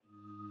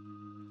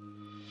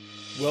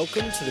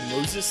Welcome to the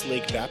Moses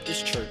Lake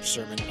Baptist Church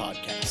Sermon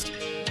Podcast.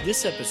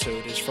 This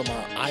episode is from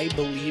our I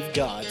Believe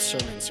God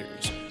sermon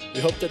series. We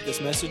hope that this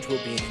message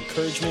will be an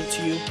encouragement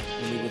to you,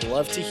 and we would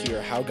love to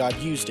hear how God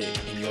used it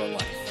in your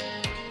life.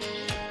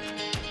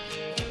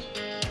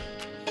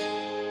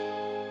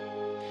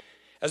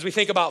 As we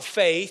think about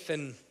faith,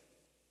 and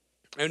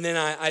then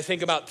I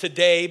think about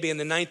today being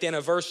the 9th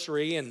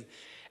anniversary, and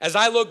as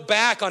I look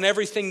back on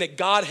everything that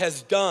God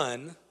has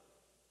done,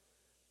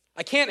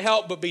 I can't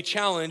help but be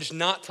challenged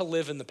not to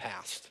live in the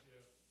past.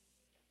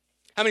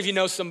 How many of you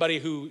know somebody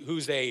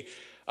who's a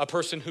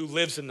person who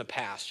lives in the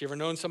past? You ever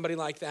known somebody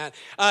like that?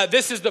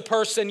 This is the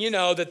person,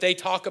 that they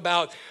talk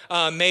about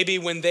maybe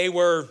when they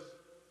were,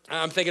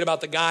 I'm thinking about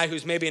the guy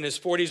who's maybe in his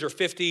 40s or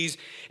 50s,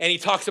 and he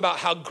talks about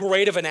how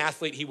great of an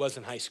athlete he was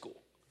in high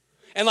school.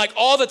 And like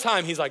all the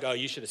time, he's like, oh,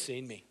 you should have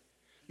seen me.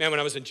 Man, when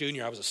I was in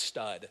junior, I was a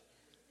stud.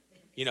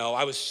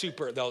 I was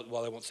super,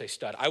 well, I won't say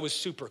stud. I was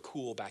super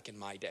cool back in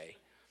my day.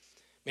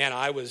 Man,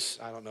 I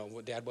don't know,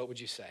 Dad, what would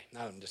you say?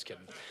 No, I'm just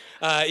kidding.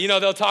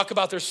 They'll talk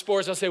about their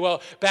sports. They'll say,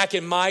 well, back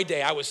in my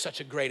day, I was such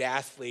a great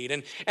athlete.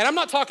 And I'm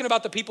not talking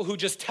about the people who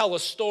just tell a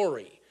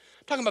story.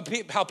 I'm talking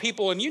about how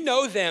people, and you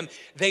know them,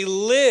 they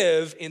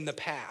live in the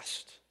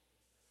past.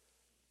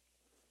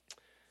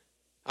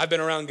 I've been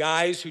around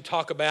guys who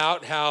talk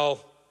about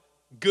how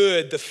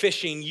good the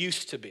fishing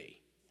used to be.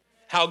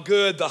 How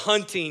good the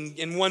hunting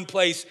in one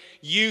place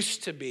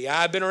used to be.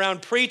 I've been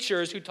around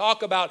preachers who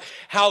talk about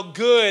how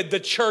good the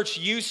church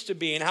used to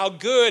be and how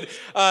good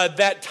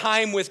that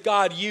time with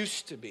God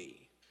used to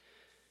be.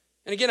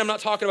 And again, I'm not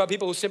talking about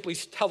people who simply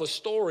tell a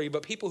story,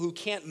 but people who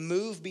can't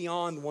move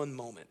beyond one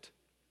moment.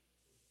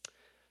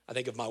 I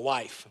think of my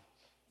wife.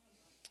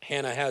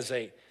 Hannah has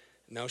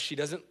no, she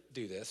doesn't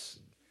do this.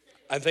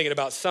 I'm thinking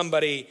about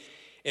somebody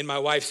in my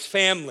wife's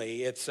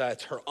family. It's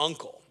her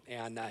uncle.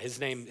 And his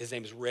name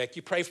is Rick.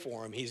 You pray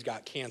for him. He's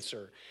got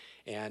cancer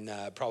and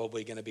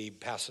probably going to be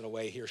passing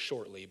away here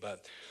shortly.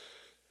 But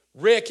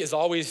Rick he's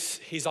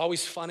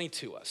always funny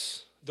to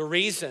us. The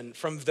reason,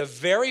 from the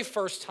very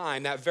first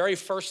time, that very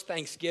first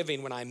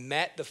Thanksgiving when I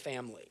met the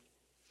family,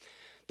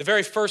 the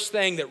very first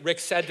thing that Rick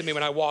said to me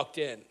when I walked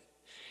in,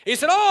 he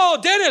said, oh,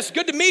 Dennis,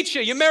 good to meet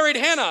you. You married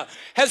Hannah.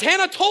 Has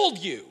Hannah told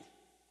you?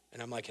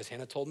 And I'm like, has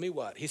Hannah told me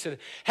what? He said,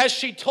 has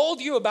she told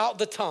you about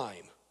the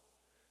time?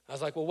 I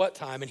was like, well, what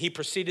time? And he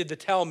proceeded to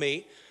tell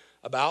me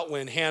about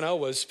when Hannah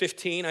was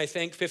 15, I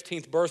think,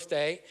 15th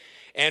birthday.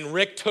 And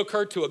Rick took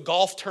her to a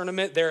golf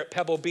tournament there at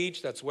Pebble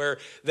Beach. That's where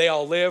they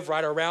all live,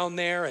 right around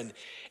there.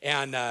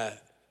 And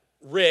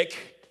Rick,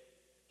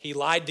 he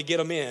lied to get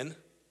them in.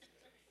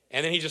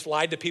 And then he just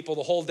lied to people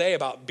the whole day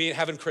about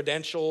having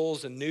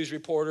credentials and news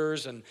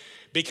reporters. And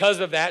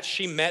because of that,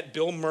 she met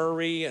Bill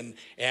Murray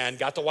and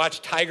got to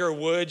watch Tiger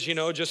Woods,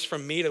 just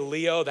from me to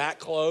Leo, that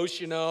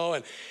close,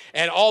 And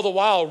all the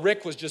while,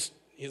 Rick was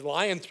he's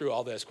lying through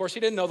all this. Of course,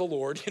 he didn't know the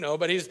Lord,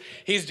 but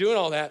he's doing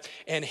all that.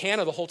 And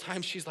Hannah, the whole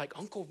time, she's like,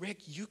 Uncle Rick,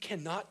 you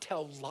cannot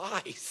tell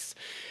lies.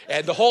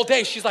 And the whole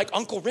day, she's like,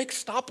 Uncle Rick,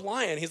 stop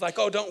lying. He's like,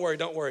 oh, don't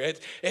worry.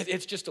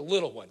 It's just a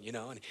little one,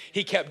 And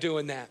he kept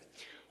doing that.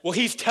 Well,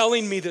 he's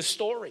telling me this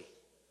story.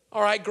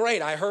 All right,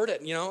 great, I heard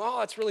it. Oh,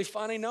 that's really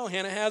funny. No,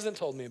 Hannah hasn't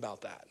told me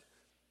about that.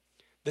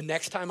 The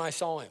next time I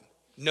saw him,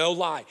 no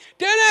lie.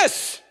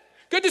 Dennis,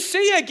 good to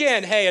see you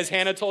again. Hey, has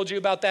Hannah told you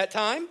about that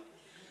time?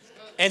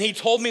 And he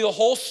told me the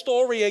whole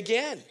story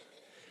again.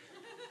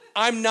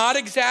 I'm not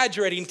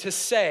exaggerating to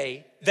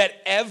say that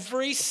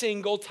every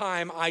single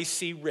time I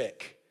see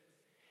Rick,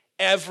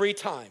 every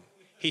time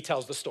he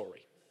tells the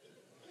story.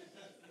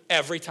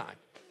 Every time.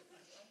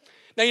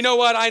 Now, you know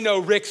what? I know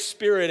Rick's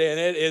spirit in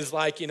it is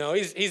like,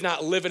 he's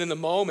not living in the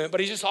moment, but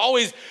he's just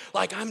always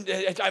like,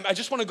 I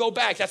just want to go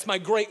back. That's my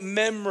great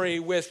memory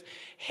with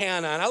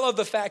Hannah. And I love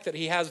the fact that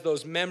he has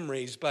those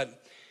memories.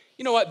 But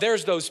you know what?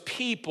 There's those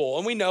people,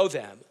 and we know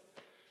them.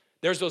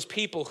 There's those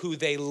people who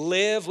they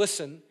live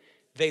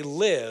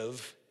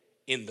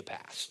in the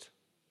past.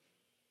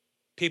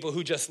 People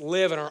who just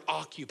live and are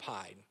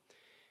occupied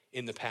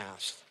in the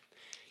past.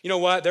 You know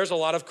what? There's a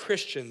lot of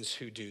Christians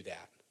who do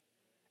that.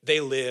 They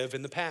live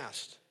in the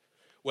past.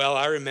 Well,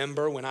 I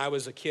remember when I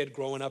was a kid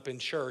growing up in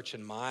church,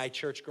 in my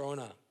church growing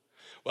up.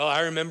 Well,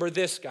 I remember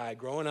this guy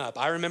growing up.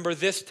 I remember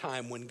this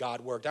time when God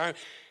worked.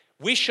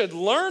 We should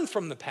learn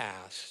from the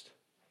past.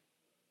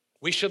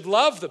 We should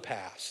love the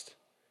past,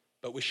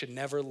 but we should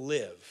never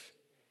live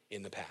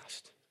in the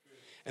past.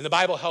 And the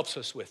Bible helps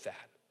us with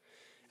that.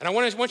 And I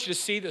want you to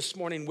see this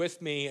morning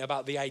with me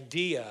about the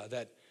idea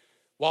that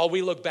while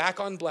we look back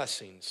on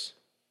blessings,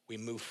 we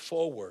move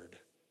forward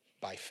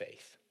by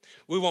faith.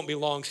 We won't be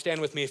long. Stand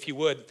with me if you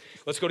would.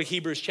 Let's go to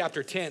Hebrews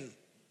chapter 10.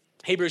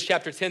 Hebrews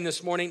chapter 10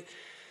 this morning.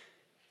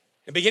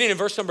 And beginning in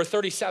verse number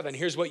 37,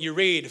 here's what you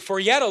read. For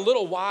yet a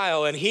little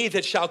while, and he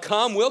that shall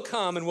come will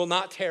come and will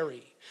not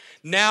tarry.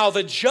 Now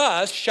the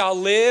just shall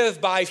live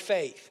by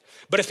faith.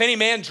 But if any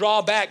man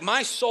draw back,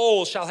 my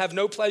soul shall have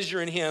no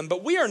pleasure in him.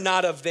 But we are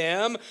not of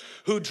them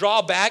who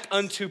draw back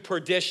unto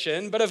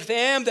perdition, but of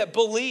them that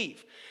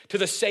believe to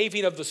the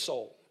saving of the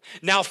soul.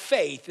 Now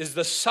faith is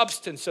the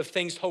substance of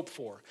things hoped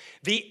for,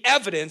 the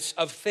evidence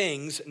of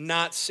things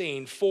not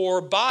seen.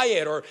 For by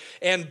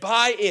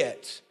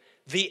it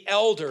the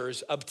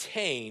elders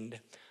obtained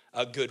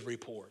a good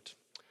report.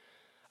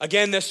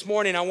 Again, this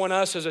morning, I want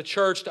us as a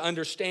church to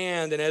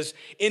understand and as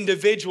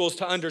individuals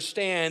to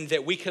understand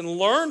that we can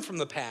learn from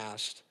the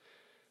past,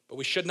 but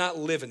we should not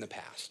live in the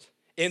past.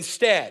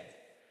 Instead,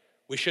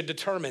 we should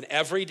determine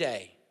every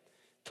day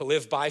to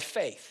live by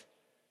faith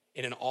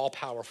in an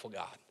all-powerful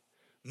God,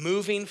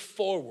 moving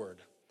forward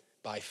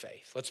by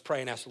faith. Let's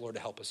pray and ask the Lord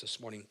to help us this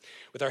morning.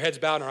 With our heads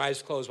bowed and our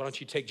eyes closed, why don't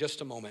you take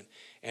just a moment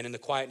and in the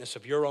quietness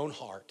of your own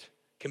heart,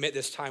 commit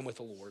this time with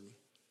the Lord.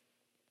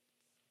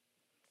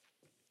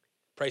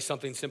 Pray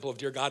something simple of,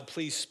 dear God,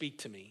 please speak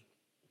to me.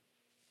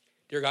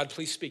 Dear God,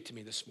 please speak to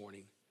me this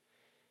morning.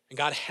 And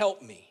God,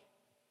 help me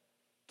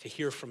to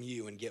hear from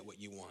you and get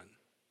what you want.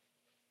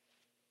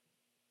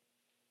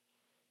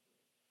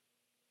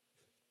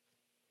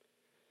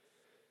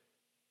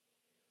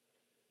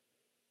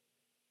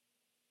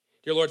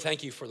 Dear Lord,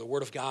 thank you for the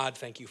word of God.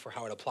 Thank you for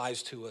how it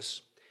applies to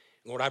us.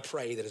 And Lord, I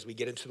pray that as we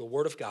get into the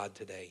word of God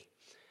today,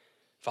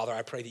 Father,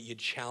 I pray that you'd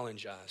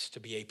challenge us to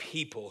be a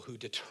people who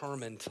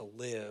determine to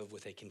live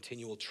with a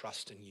continual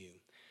trust in you,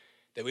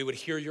 that we would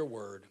hear your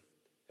word,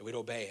 that we'd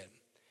obey it,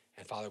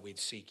 and Father, we'd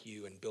seek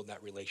you and build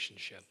that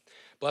relationship.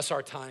 Bless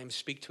our time.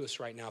 Speak to us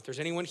right now. If there's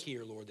anyone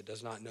here, Lord, that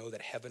does not know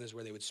that heaven is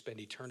where they would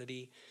spend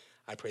eternity,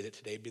 I pray that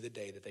today be the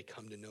day that they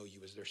come to know you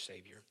as their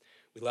Savior.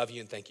 We love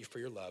you and thank you for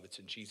your love. It's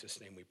in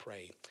Jesus' name we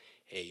pray.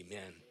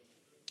 Amen.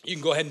 You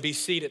can go ahead and be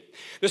seated.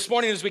 This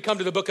morning as we come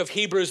to the book of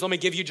Hebrews, let me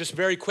give you just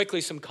very quickly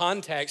some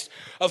context.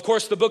 Of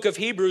course, the book of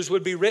Hebrews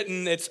would be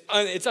written, it's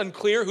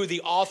unclear who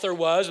the author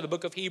was of the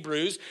book of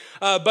Hebrews,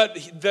 but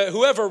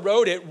whoever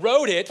wrote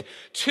it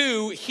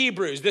to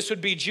Hebrews. This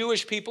would be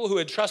Jewish people who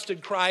had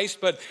trusted Christ,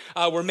 but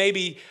were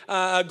maybe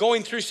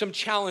going through some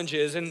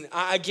challenges. And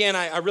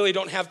I really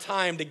don't have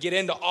time to get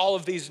into all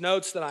of these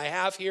notes that I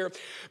have here,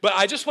 but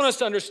I just want us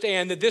to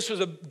understand that this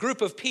was a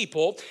group of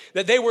people,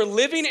 that they were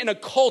living in a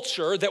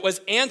culture that was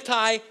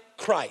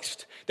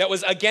anti-Christ, that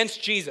was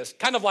against Jesus,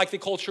 kind of like the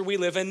culture we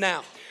live in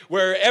now,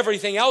 where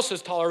everything else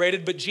is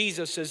tolerated, but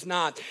Jesus is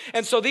not.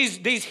 And so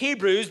these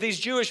Hebrews, these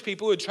Jewish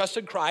people who had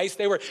trusted Christ,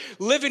 they were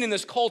living in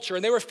this culture,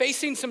 and they were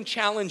facing some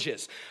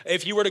challenges.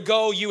 If you were to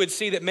go, you would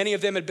see that many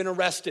of them had been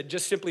arrested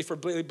just simply for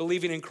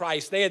believing in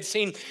Christ. They had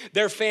seen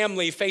their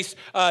family face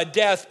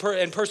death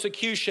and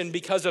persecution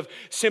because of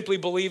simply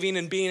believing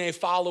and being a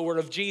follower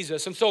of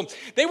Jesus. And so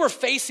they were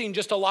facing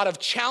just a lot of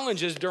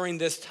challenges during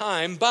this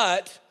time,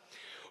 but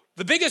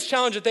the biggest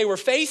challenge that they were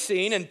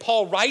facing, and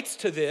Paul writes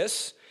to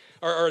this,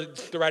 or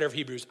the writer of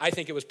Hebrews, I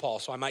think it was Paul,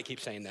 so I might keep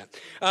saying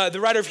that. The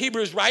writer of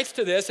Hebrews writes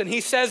to this, and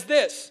he says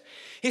this.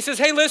 He says,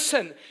 hey,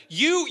 listen,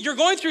 you're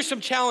going through some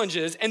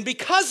challenges, and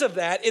because of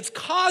that, it's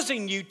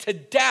causing you to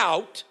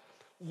doubt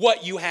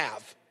what you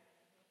have.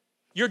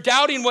 You're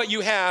doubting what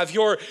you have.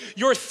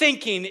 You're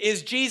thinking,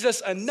 is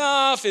Jesus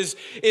enough? Is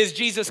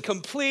Jesus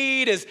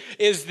complete?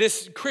 Is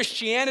this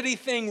Christianity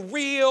thing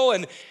real?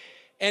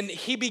 And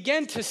he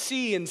began to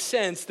see and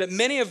sense that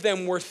many of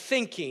them were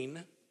thinking,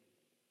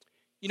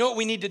 you know what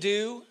we need to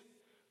do?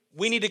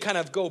 We need to kind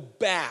of go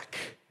back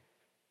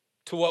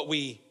to what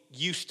we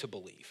used to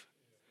believe.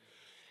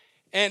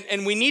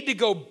 And we need to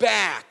go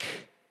back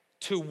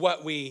to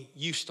what we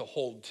used to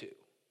hold to.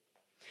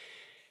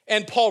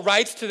 And Paul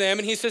writes to them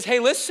and he says, hey,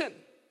 listen,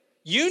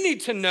 you need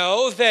to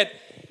know that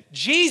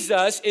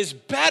Jesus is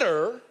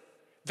better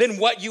than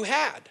what you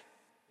had.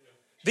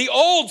 The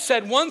old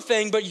said one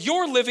thing, but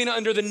you're living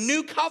under the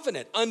new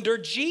covenant, under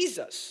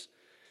Jesus.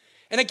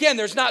 And again,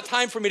 there's not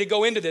time for me to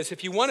go into this.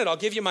 If you want it, I'll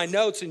give you my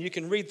notes and you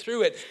can read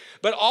through it.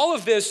 But all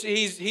of this,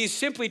 he's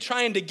simply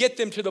trying to get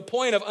them to the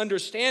point of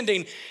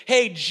understanding,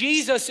 hey,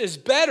 Jesus is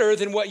better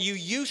than what you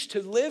used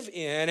to live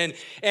in.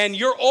 And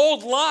your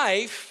old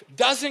life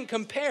doesn't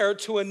compare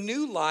to a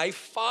new life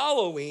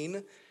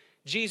following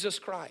Jesus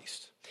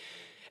Christ.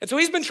 And so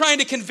he's been trying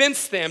to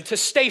convince them to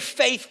stay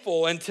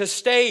faithful and to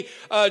stay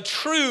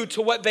true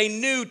to what they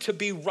knew to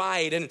be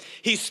right. And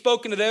he's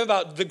spoken to them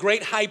about the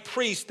great high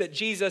priest that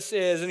Jesus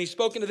is. And he's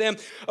spoken to them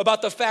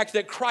about the fact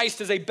that Christ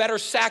is a better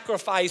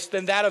sacrifice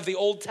than that of the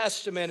Old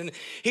Testament. And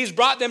he's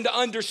brought them to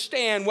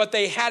understand what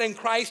they had in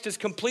Christ is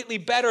completely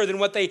better than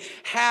what they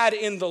had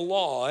in the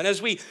law. And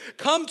as we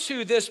come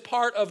to this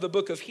part of the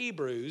book of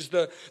Hebrews,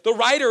 the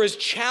writer is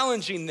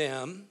challenging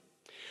them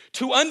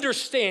to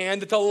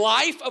understand that the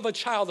life of a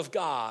child of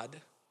God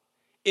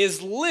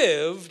is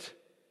lived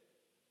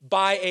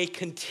by a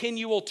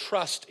continual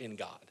trust in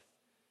God.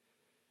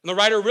 And the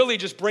writer really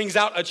just brings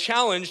out a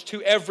challenge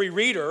to every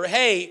reader.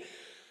 Hey,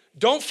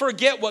 don't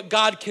forget what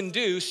God can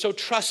do, so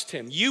trust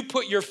him. You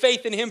put your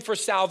faith in him for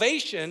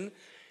salvation.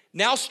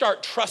 Now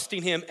start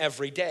trusting him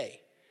every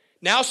day.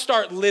 Now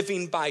start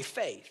living by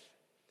faith.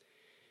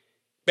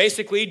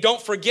 Basically,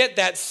 don't forget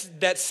that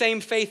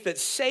same faith that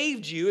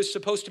saved you is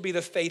supposed to be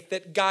the faith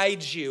that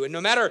guides you. And no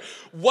matter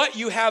what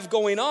you have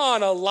going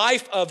on, a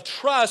life of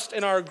trust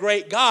in our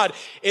great God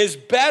is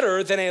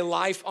better than a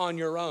life on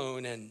your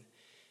own. And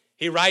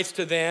he writes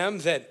to them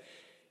that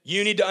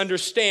you need to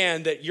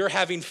understand that you're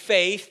having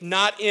faith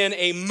not in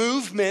a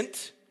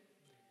movement.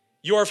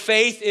 Your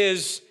faith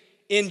is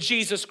in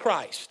Jesus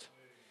Christ.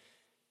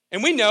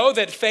 And we know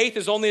that faith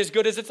is only as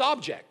good as its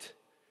object.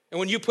 And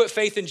when you put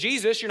faith in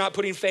Jesus, you're not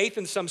putting faith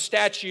in some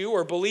statue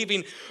or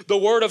believing the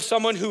word of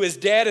someone who is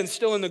dead and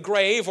still in the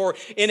grave or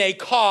in a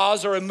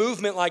cause or a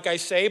movement, like I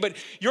say, but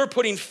you're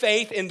putting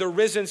faith in the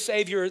risen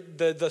Savior,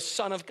 the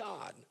Son of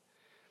God.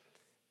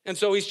 And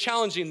so he's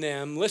challenging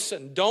them,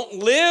 listen, don't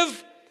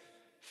live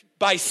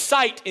by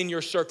sight in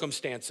your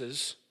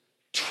circumstances.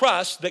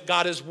 Trust that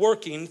God is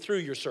working through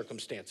your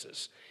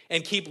circumstances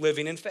and keep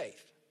living in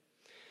faith.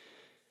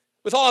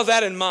 With all of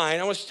that in mind,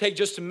 I want us to take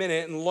just a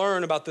minute and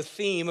learn about the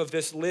theme of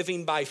this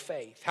living by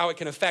faith, how it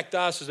can affect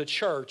us as a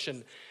church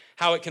and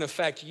how it can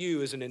affect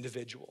you as an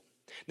individual.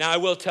 Now, I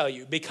will tell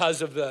you,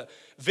 because of the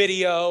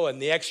video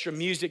and the extra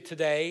music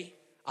today,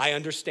 I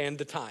understand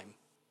the time.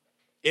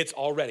 It's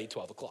already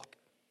 12 o'clock.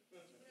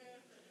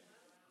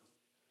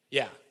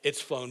 Yeah,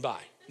 it's flown by.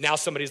 Now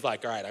somebody's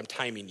like, all right, I'm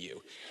timing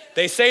you.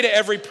 They say to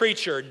every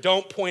preacher,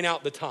 don't point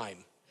out the time.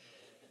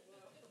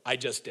 I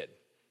just did.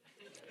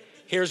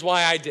 Here's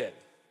why I did.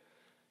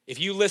 If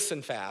you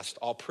listen fast,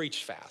 I'll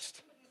preach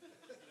fast,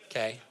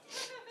 okay?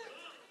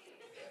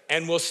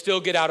 And we'll still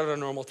get out at a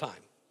normal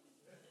time,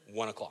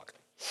 1 o'clock.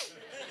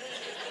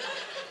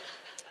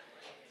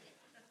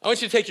 I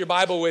want you to take your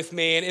Bible with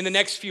me, and in the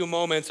next few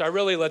moments,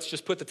 let's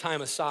just put the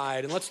time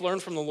aside, and let's learn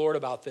from the Lord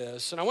about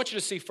this. And I want you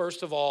to see,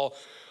 first of all,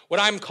 what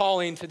I'm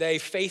calling today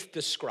faith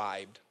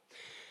described.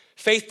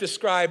 Faith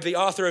described, the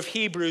author of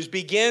Hebrews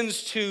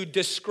begins to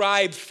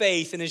describe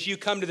faith. And as you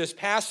come to this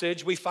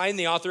passage, we find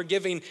the author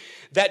giving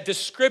that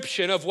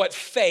description of what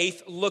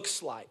faith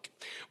looks like.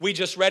 We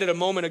just read it a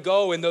moment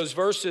ago in those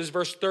verses,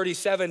 verse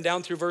 37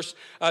 down through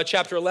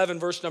chapter 11,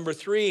 verse number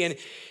 3. And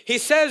he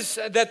says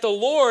that the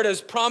Lord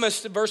has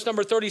promised, verse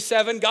number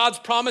 37, God's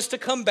promised to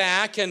come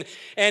back, and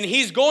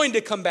he's going to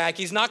come back.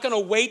 He's not going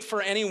to wait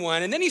for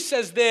anyone. And then he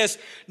says this,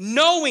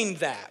 knowing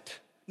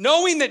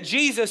that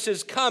Jesus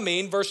is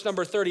coming, verse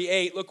number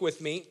 38, look with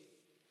me,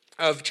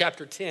 of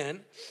chapter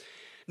 10.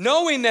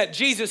 Knowing that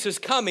Jesus is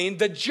coming,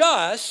 the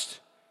just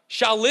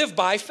shall live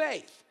by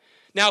faith.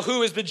 Now,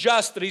 who is the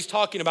just that he's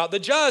talking about? The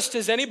just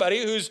is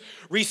anybody who's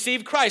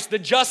received Christ, the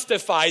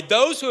justified,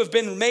 those who have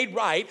been made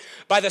right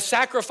by the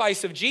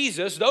sacrifice of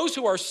Jesus, those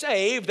who are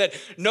saved, that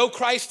know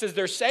Christ as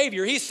their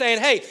Savior. He's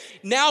saying, hey,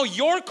 now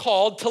you're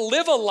called to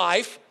live a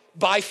life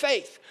by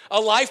faith. A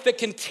life that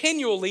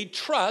continually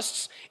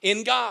trusts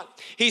in God.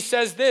 He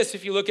says this,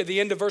 if you look at the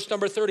end of verse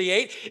number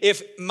 38,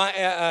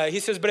 he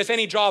says, but if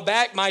any draw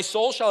back, my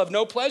soul shall have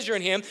no pleasure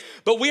in him.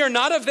 But we are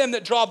not of them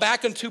that draw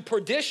back unto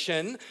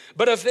perdition,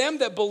 but of them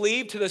that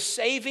believe to the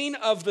saving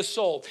of the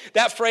soul.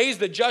 That phrase,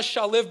 the just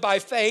shall live by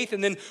faith,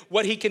 and then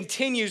what he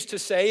continues to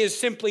say is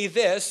simply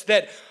this,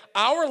 that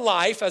our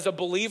life as a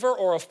believer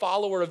or a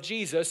follower of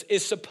Jesus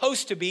is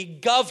supposed to be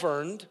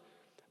governed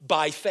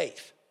by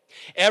faith.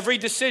 Every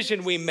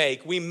decision we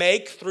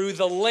make through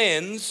the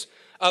lens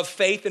of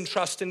faith and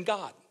trust in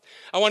God.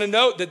 I want to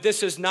note that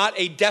this is not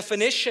a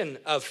definition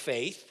of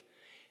faith.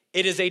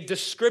 It is a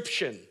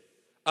description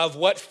of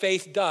what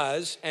faith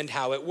does and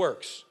how it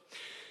works.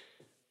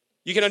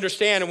 You can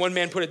understand, and one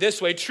man put it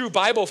this way, true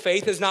Bible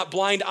faith is not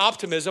blind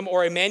optimism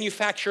or a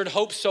manufactured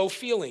hope-so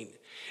feeling.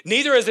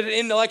 Neither is it an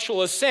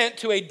intellectual assent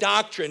to a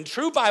doctrine.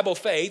 True Bible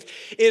faith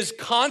is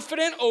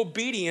confident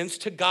obedience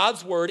to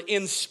God's word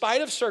in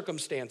spite of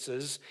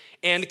circumstances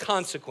and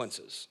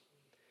consequences.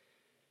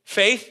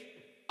 Faith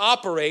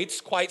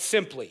operates quite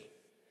simply.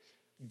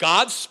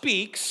 God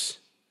speaks,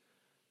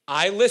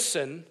 I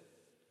listen,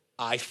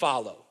 I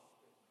follow.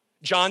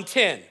 John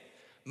 10,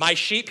 my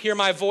sheep hear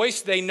my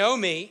voice, they know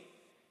me,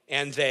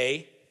 and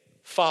they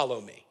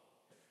follow me.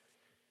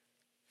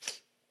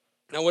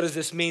 Now, what does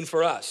this mean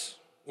for us?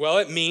 Well,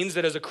 it means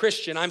that as a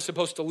Christian, I'm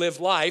supposed to live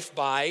life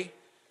by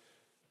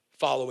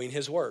following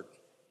his word.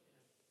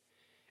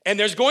 And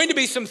there's going to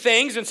be some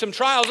things and some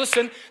trials.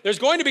 Listen, there's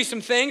going to be some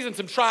things and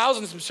some trials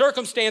and some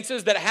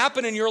circumstances that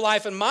happen in your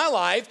life and my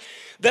life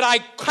that I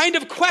kind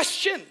of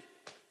question.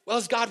 Well,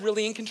 is God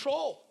really in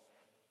control?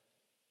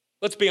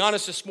 Let's be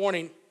honest this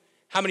morning.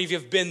 How many of you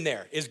have been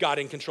there? Is God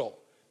in control?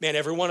 Man,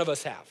 every one of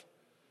us have.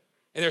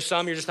 And there's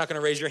some you're just not going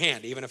to raise your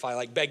hand, even if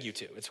I beg you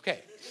to. It's okay.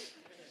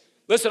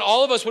 Listen,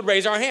 all of us would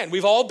raise our hand.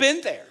 We've all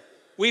been there.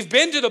 We've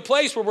been to the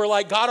place where we're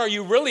like, God, are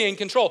you really in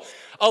control?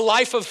 A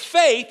life of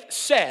faith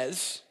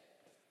says,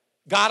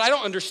 God, I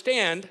don't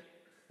understand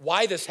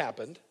why this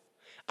happened.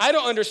 I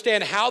don't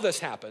understand how this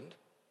happened.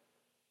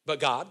 But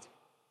God,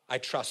 I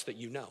trust that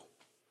you know.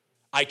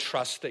 I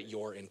trust that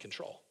you're in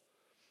control.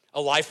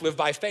 A life lived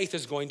by faith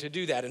is going to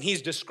do that. And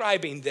he's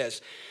describing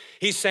this.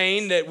 He's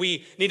saying that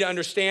we need to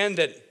understand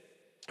that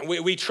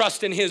we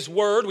trust in his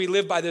word. We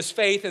live by this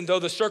faith. And though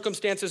the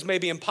circumstances may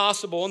be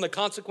impossible and the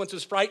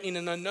consequences frightening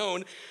and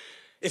unknown,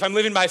 if I'm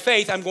living by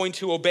faith, I'm going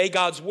to obey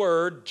God's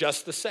word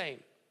just the same.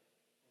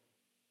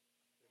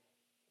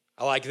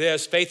 I like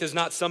this. Faith is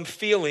not some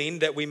feeling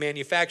that we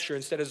manufacture.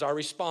 Instead, is our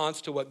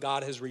response to what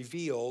God has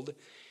revealed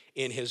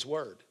in his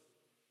word.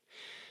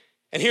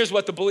 And here's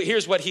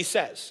what he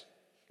says.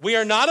 We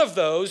are not of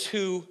those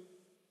who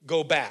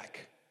go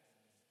back.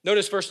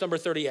 Notice verse number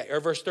 38 or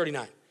verse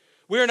 39.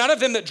 We are not of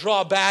them that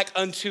draw back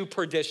unto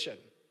perdition.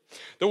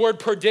 The word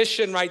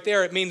perdition right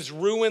there, it means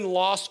ruin,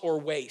 loss, or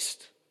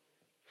waste.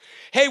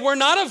 Hey, we're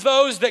not of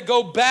those that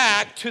go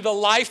back to the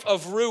life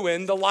of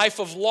ruin, the life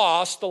of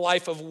loss, the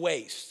life of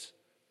waste.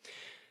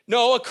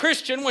 No, a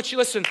Christian, once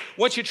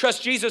you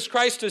trust Jesus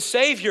Christ as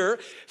Savior,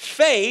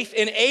 faith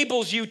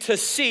enables you to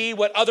see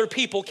what other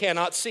people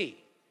cannot see.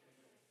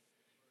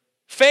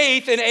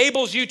 Faith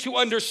enables you to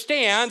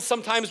understand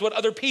sometimes what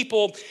other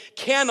people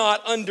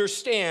cannot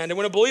understand. And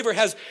when a believer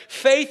has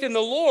faith in the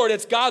Lord,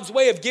 it's God's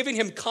way of giving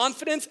him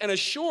confidence and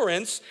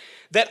assurance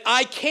that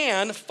I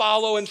can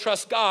follow and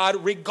trust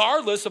God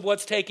regardless of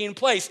what's taking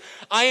place.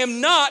 I am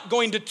not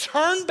going to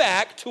turn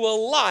back to a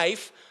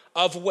life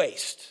of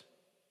waste.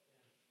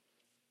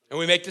 And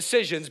we make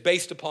decisions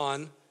based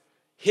upon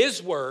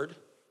his word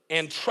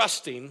and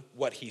trusting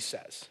what he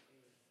says.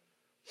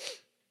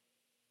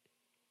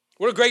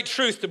 What a great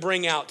truth to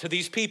bring out to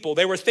these people.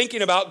 They were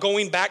thinking about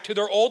going back to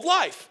their old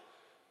life,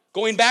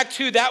 going back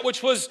to that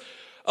which was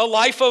a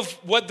life of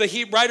what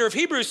the writer of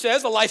Hebrews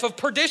says, a life of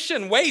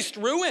perdition, waste,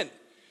 ruin.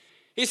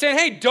 He's saying,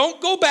 hey, don't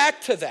go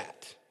back to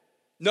that.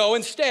 No,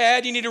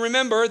 instead, you need to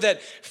remember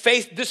that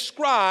faith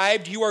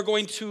described, you are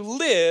going to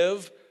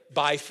live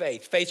by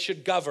faith. Faith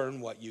should govern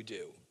what you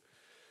do.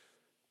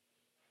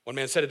 One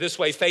man said it this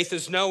way, faith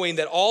is knowing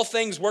that all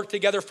things work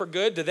together for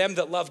good to them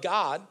that love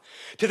God.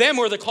 To them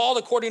who are the called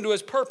according to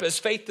his purpose.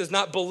 Faith does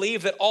not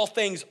believe that all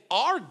things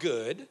are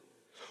good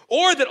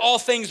or that all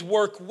things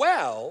work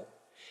well.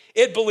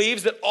 It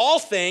believes that all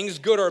things,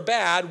 good or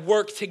bad,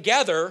 work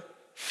together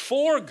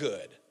for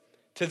good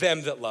to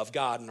them that love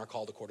God and are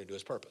called according to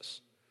his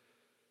purpose.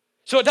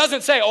 So it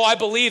doesn't say, I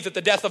believe that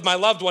the death of my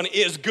loved one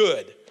is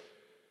good.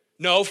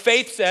 No,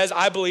 faith says,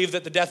 I believe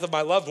that the death of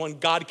my loved one,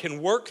 God can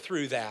work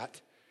through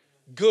that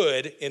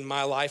good in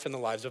my life and the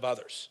lives of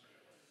others.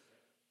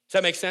 Does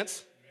that make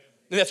sense?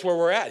 And that's where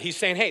we're at. He's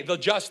saying, hey, they'll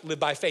just live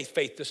by faith,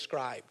 faith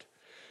described.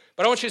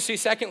 But I want you to see,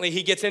 secondly,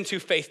 he gets into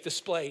faith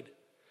displayed.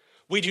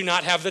 We do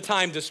not have the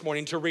time this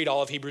morning to read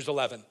all of Hebrews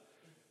 11.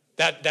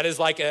 That is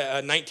like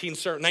a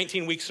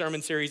 19-week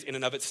sermon series in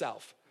and of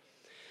itself.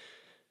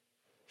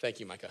 Thank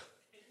you, Micah.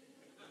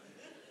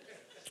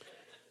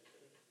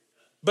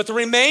 But the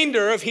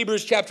remainder of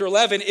Hebrews chapter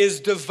 11 is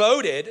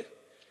devoted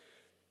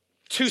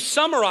to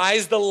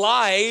summarize the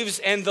lives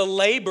and the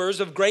labors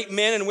of great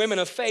men and women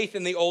of faith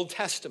in the Old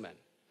Testament.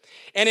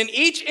 And in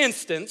each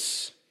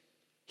instance,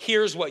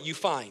 here's what you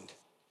find.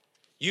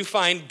 You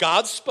find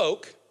God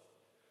spoke,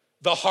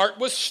 the heart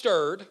was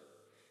stirred,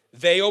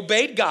 they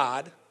obeyed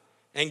God,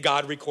 and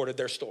God recorded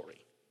their story.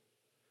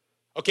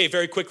 Okay,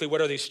 very quickly, what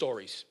are these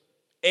stories?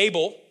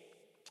 Abel,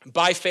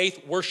 by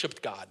faith,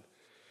 worshiped God.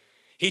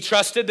 He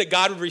trusted that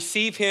God would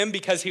receive him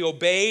because he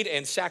obeyed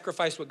and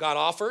sacrificed what God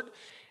offered,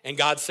 and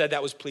God said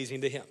that was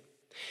pleasing to him.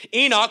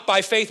 Enoch,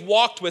 by faith,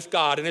 walked with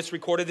God, and it's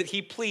recorded that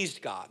he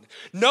pleased God.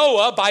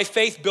 Noah, by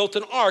faith, built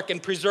an ark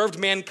and preserved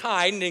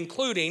mankind,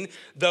 including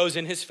those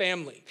in his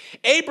family.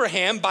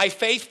 Abraham, by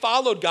faith,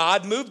 followed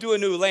God, moved to a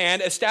new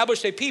land,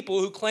 established a people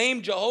who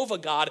claimed Jehovah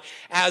God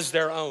as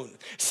their own.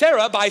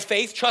 Sarah, by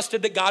faith,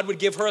 trusted that God would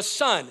give her a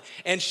son,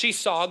 and she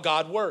saw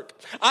God work.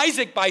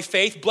 Isaac, by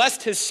faith,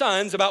 blessed his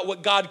sons about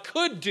what God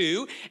could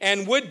do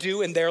and would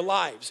do in their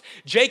lives.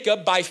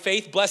 Jacob, by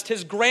faith, blessed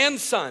his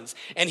grandsons,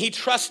 and he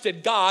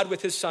trusted God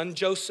with his son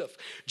Joseph.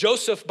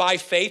 Joseph, by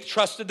faith,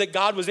 trusted that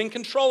God was in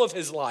control of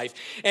his life,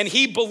 and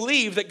he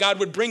believed that God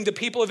would bring the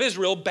people of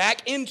Israel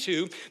back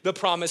into the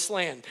promised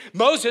land.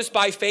 Moses,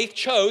 by faith,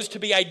 chose to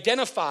be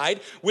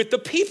identified with the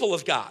people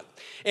of God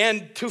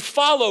and to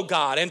follow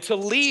God and to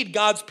lead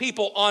God's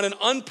people on an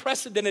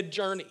unprecedented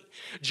journey.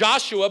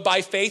 Joshua,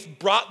 by faith,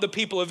 brought the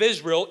people of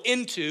Israel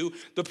into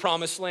the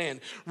promised land.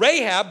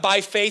 Rahab,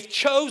 by faith,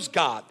 chose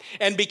God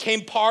and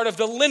became part of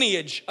the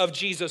lineage of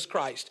Jesus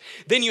Christ.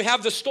 Then you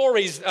have the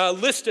stories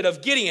listed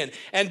of Gideon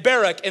and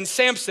Barak and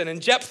Samson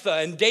and Jephthah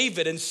and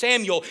David and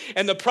Samuel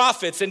and the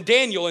prophets and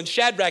Daniel and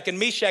Shadrach and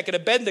Meshach and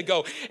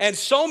Abednego and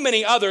so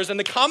many others. And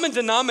the common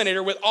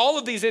denominator with all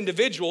of these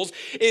individuals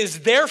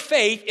is their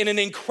faith in an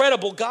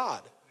incredible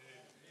God.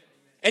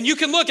 And you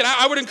can look, and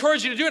I would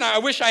encourage you to do it. I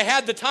wish I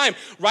had the time.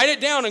 Write it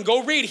down and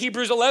go read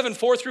Hebrews 11,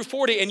 4 through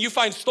 40, and you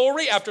find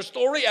story after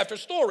story after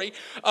story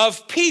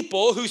of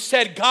people who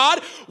said, God,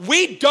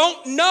 we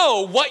don't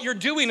know what you're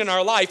doing in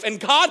our life. And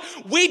God,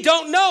 we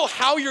don't know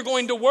how you're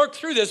going to work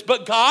through this.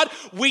 But God,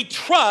 we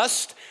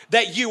trust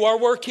that you are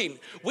working.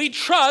 We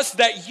trust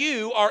that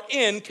you are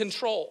in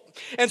control.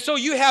 And so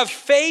you have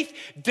faith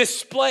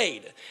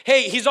displayed.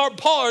 Hey,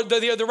 Paul,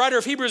 the writer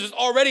of Hebrews has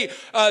already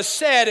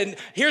said, and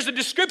here's a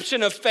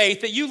description of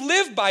faith, that you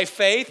live by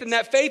faith, and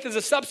that faith is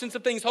a substance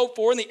of things hoped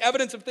for and the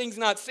evidence of things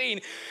not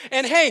seen.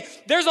 And hey,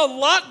 there's a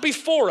lot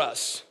before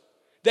us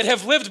that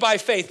have lived by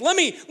faith. Let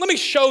me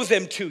show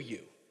them to you.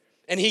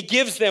 And he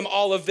gives them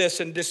all of this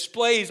and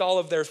displays all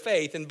of their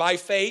faith. And by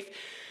faith,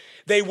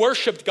 They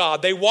worshiped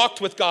God. They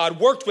walked with God,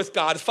 worked with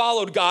God,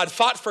 followed God,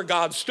 fought for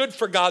God, stood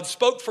for God,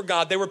 spoke for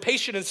God. They were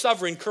patient in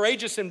suffering,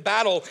 courageous in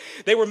battle.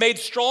 They were made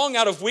strong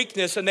out of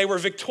weakness, and they were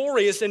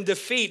victorious in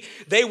defeat.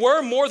 They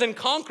were more than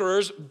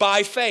conquerors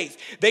by faith.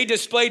 They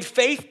displayed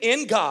faith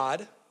in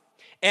God,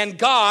 and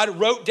God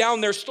wrote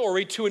down their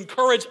story to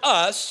encourage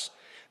us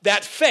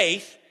that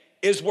faith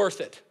is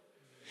worth it.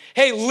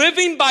 Hey,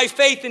 living by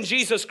faith in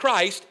Jesus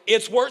Christ,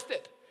 it's worth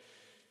it.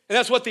 And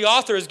that's what the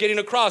author is getting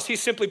across.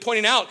 He's simply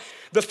pointing out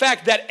the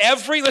fact that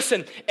every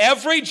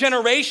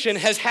generation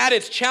has had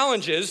its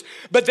challenges,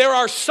 but there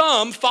are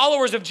some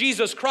followers of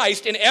Jesus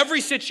Christ in every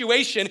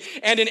situation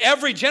and in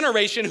every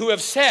generation who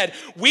have said,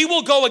 we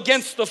will go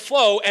against the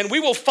flow and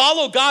we will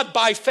follow God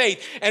by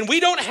faith. And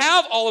we don't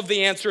have all of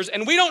the answers,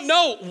 and we don't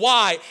know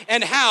why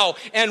and how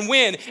and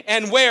when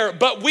and where,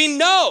 but we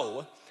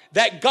know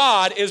that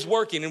God is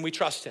working and we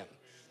trust him.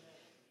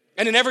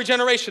 And in every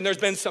generation, there's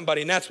been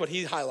somebody, and that's what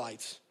he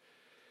highlights.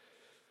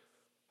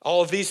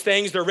 All of these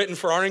things, they're written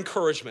for our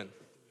encouragement.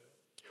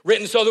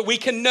 Written so that we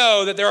can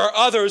know that there are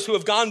others who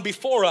have gone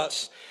before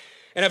us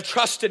and have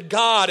trusted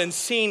God and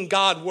seen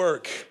God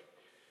work.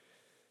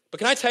 But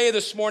can I tell you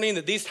this morning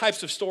that these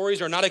types of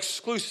stories are not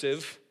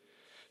exclusive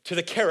to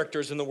the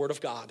characters in the Word of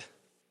God?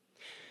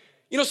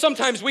 You know,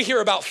 sometimes we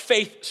hear about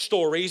faith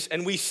stories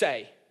and we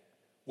say,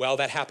 well,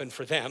 that happened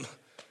for them,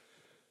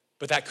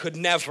 but that could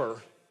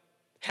never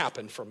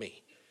happen for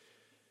me.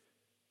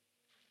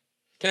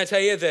 Can I tell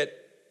you that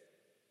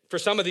for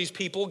some of these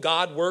people,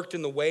 God worked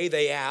in the way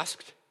they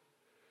asked.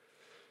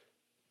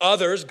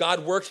 Others,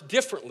 God worked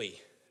differently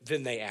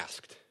than they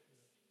asked.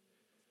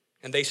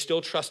 And they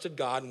still trusted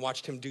God and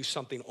watched him do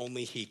something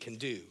only he can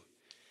do.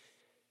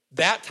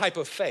 That type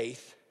of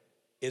faith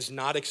is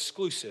not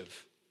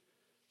exclusive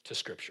to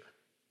Scripture.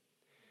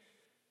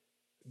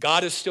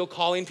 God is still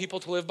calling people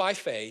to live by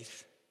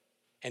faith,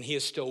 and he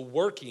is still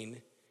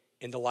working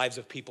in the lives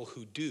of people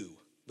who do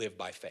live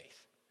by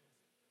faith.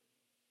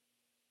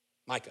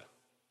 Micah,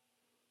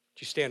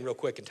 would you stand real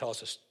quick and tell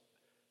us,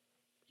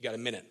 you got a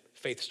minute,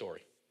 faith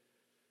story.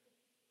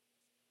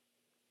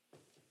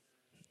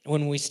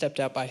 When we stepped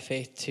out by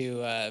faith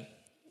to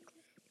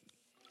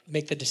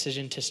make the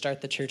decision to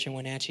start the church in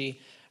Wenatchee,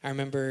 I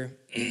remember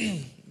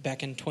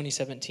back in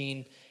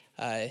 2017,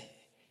 it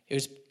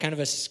was kind of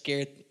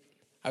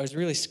I was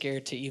really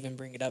scared to even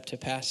bring it up to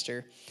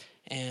pastor.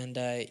 And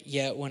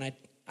yet when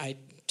I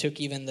took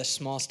even the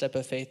small step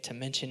of faith to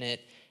mention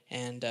it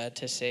and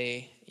to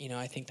say,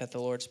 I think that the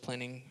Lord's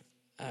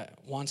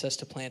wants us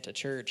to plant a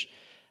church.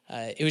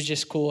 It was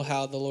just cool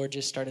how the Lord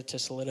just started to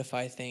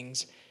solidify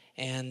things.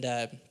 And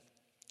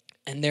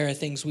there are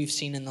things we've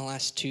seen in the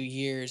last 2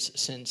 years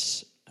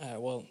since,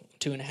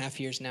 2.5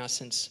 years now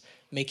since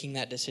making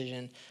that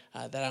decision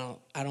that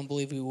I don't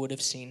believe we would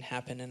have seen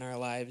happen in our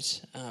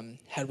lives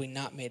had we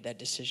not made that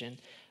decision.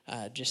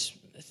 Just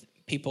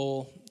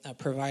people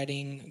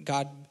providing,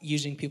 God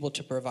using people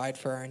to provide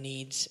for our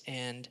needs,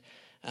 and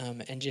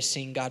just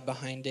seeing God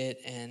behind it,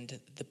 and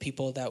the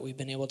people that we've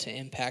been able to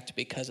impact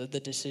because of the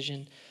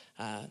decision.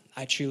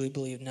 I truly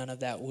believe none of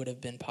that would have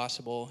been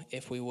possible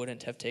if we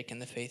wouldn't have taken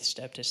the faith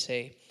step to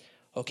say,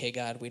 okay,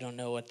 God, we don't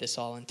know what this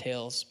all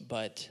entails,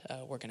 but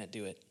we're going to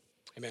do it.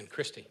 Amen.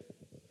 Christy.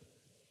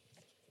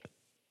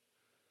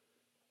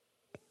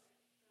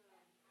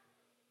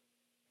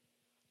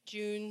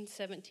 June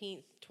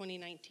 17th,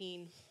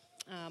 2019,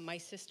 my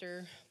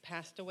sister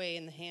passed away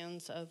in the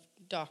hands of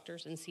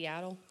doctors in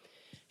Seattle.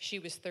 She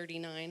was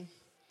 39.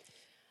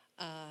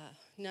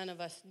 None of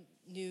us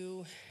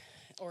knew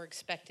or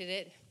expected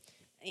it,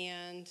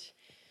 and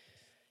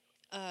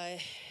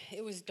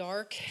it was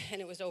dark,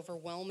 and it was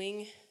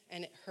overwhelming,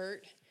 and it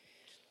hurt,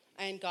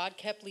 and God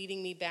kept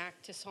leading me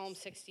back to Psalm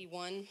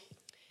 61.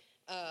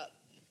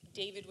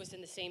 David was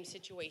in the same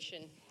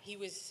situation. He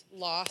was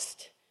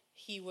lost.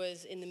 He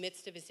was in the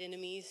midst of his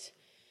enemies,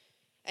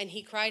 and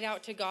he cried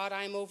out to God,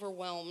 "I'm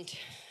overwhelmed."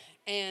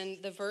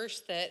 And the verse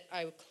that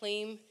I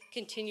claim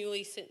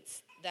continually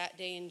since that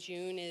day in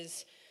June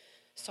is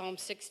Psalm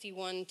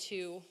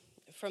 61:2.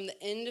 From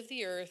the end of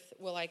the earth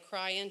will I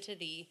cry unto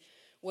thee.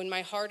 When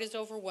my heart is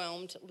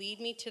overwhelmed, lead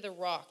me to the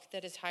rock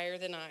that is higher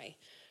than I.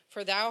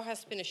 For thou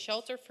hast been a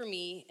shelter for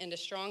me and a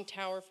strong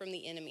tower from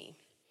the enemy.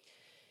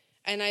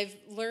 And I've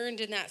learned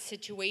in that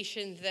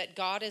situation that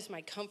God is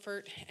my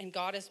comfort and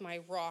God is my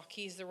rock.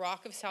 He's the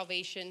rock of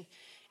salvation.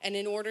 And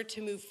in order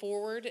to move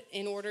forward,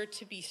 in order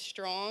to be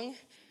strong,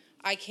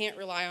 I can't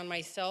rely on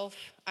myself.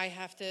 I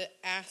have to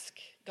ask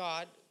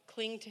God,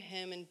 cling to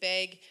him and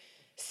beg,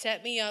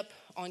 set me up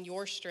on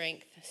your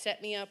strength.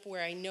 Set me up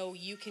where I know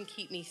you can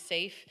keep me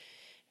safe.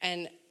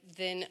 And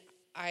then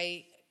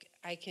I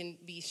can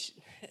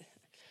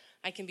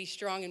be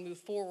strong and move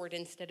forward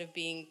instead of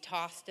being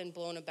tossed and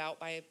blown about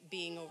by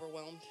being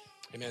overwhelmed.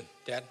 Amen.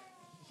 Dad?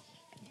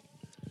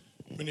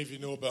 Many of you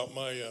know about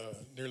my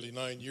nearly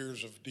 9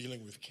 years of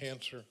dealing with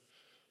cancer.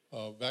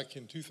 Back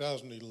in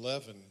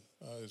 2011,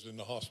 I was in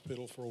the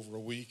hospital for over a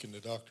week, and the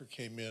doctor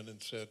came in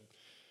and said,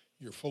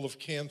 "You're full of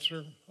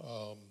cancer."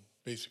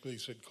 Basically, he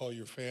said, "Call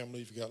your family.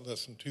 You've got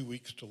less than 2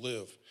 weeks to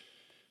live."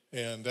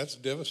 And that's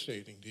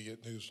devastating to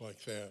get news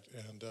like that.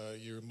 And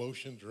your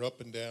emotions are up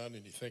and down,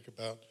 and you think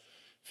about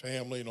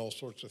family and all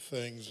sorts of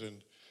things.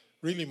 And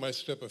really my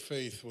step of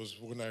faith was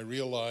when I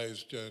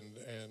realized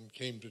and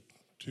came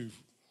to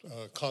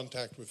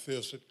contact with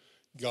this, that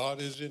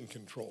God is in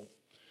control.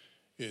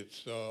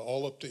 It's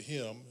all up to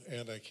him.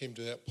 And I came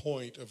to that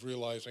point of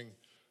realizing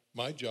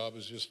my job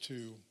is just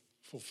to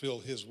fulfill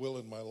his will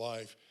in my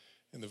life.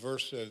 And the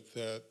verse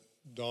that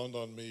dawned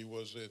on me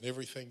was, in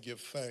everything give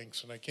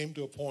thanks. And I came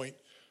to a point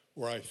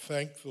where I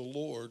thanked the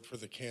Lord for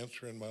the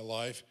cancer in my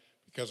life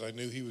because I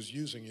knew he was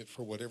using it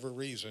for whatever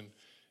reason.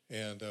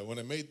 And when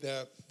I made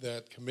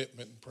that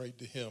commitment and prayed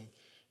to him,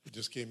 it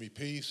just gave me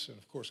peace. And,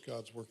 of course,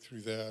 God's worked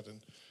through that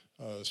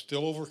and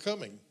still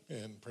overcoming.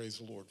 And praise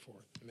the Lord for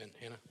it. Amen.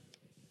 Hannah?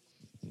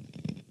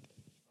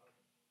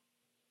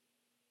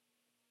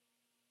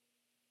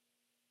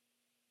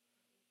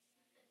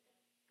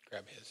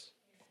 Grab his.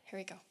 Here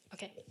we go.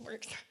 Okay, it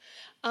works.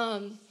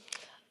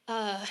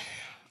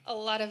 A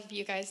lot of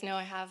you guys know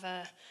I have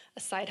a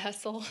side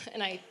hustle,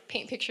 and I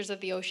paint pictures of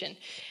the ocean.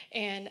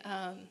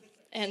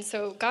 And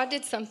so God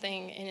did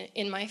something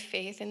in my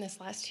faith in this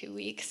last 2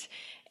 weeks.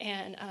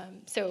 And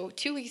so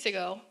 2 weeks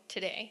ago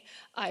today,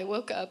 I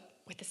woke up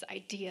with this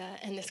idea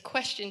and this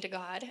question to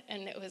God.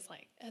 And it was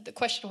like, the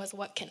question was,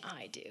 what can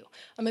I do?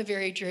 I'm a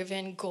very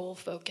driven,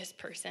 goal-focused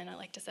person. I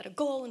like to set a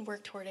goal and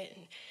work toward it.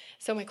 And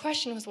so my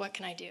question was, what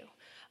can I do?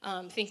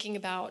 Thinking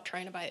about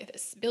trying to buy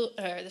this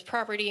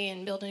property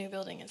and build a new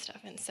building and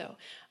stuff. And so,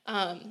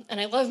 and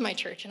I love my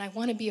church and I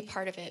want to be a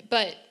part of it.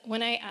 But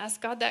when I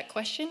asked God that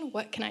question,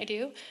 what can I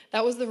do?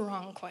 That was the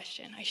wrong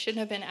question. I shouldn't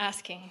have been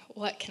asking,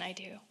 what can I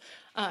do?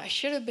 I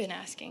should have been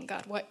asking,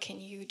 God, what can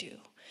you do?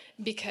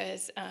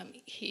 Because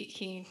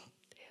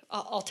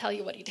I'll tell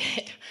you what he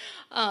did.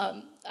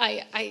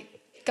 I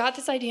got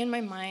this idea in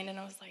my mind, and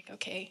I was like,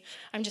 okay,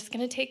 I'm just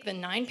going to take the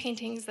 9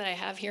 paintings that I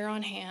have here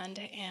on hand,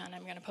 and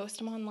I'm going to post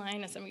them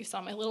online. And some of you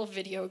saw my little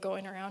video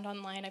going around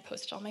online. I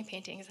posted all my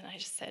paintings, and I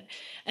just said,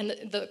 and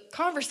the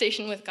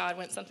conversation with God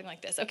went something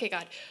like this. Okay,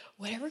 God,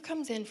 whatever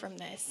comes in from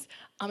this,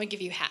 I'm going to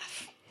give you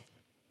half.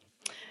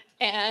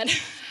 And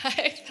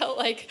I felt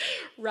like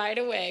right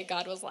away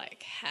God was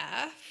like,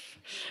 half?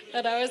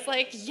 And I was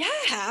like, yeah,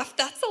 half,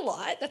 that's a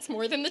lot. That's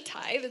more than the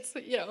tithe. It's,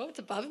 it's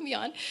above and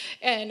beyond.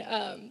 And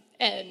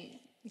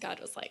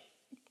God was like,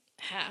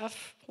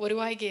 half? What do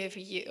I give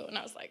you? And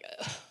I was like,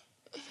 ugh.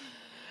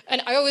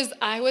 And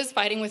I was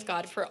fighting with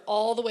God for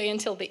all the way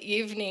until the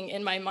evening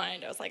in my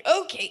mind. I was like,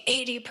 okay,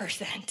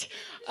 80%.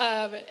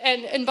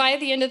 And by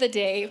the end of the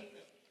day,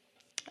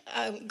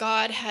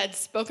 God had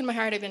spoken to my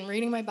heart. I've been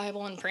reading my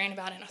Bible and praying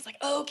about it. And I was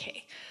like,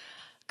 okay,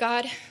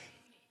 God,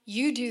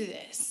 you do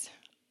this.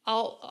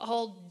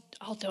 I'll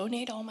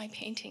donate all my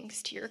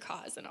paintings to your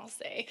cause. And I'll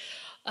say,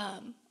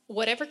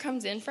 whatever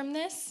comes in from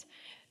this,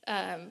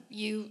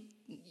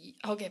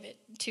 I'll give it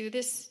to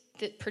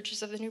the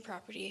purchase of the new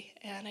property,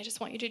 and I just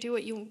want you to do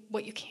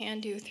what you can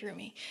do through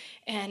me,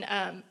 and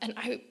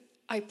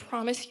I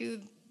promise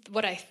you,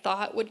 what I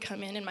thought would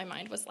come in my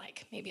mind was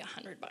like maybe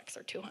 $100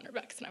 or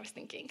 $200, and I was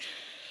thinking,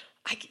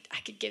 I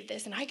could give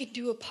this, and I could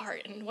do a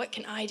part, and what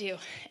can I do?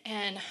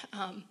 And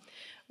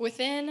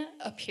within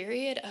a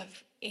period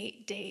of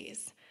 8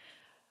 days,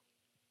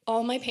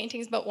 all my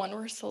paintings but one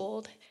were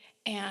sold.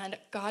 And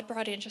God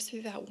brought in, just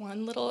through that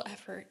one little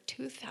effort,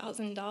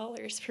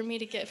 $2,000 for me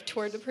to give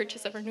toward the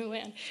purchase of our new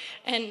land.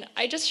 And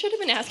I just should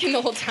have been asking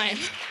the whole time,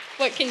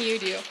 what can you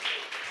do?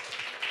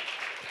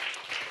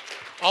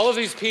 All of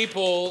these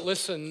people,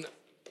 listen,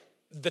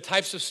 the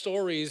types of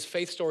stories,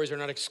 faith stories, are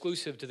not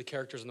exclusive to the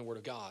characters in the Word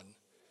of God.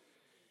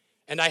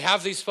 And I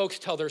have these folks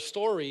tell their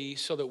story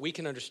so that we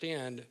can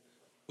understand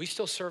we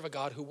still serve a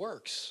God who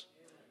works.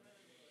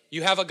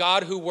 You have a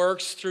God who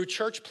works through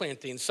church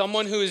planting.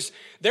 Someone who's,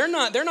 they're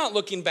not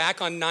looking back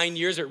on 9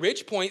 years at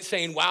Ridge Point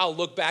saying, wow,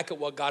 look back at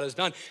what God has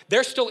done.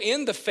 They're still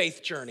in the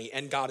faith journey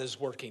and God is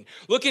working.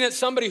 Looking at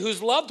somebody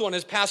whose loved one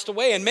has passed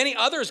away, and many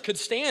others could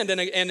stand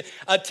and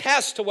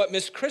attest to what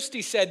Miss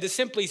Christie said, to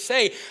simply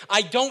say,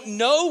 I don't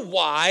know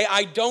why,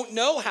 I don't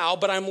know how,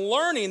 but I'm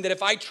learning that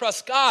if I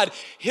trust God,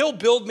 he'll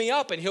build me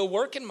up and he'll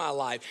work in my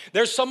life.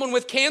 There's someone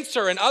with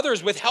cancer and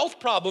others with health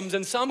problems,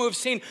 and some who have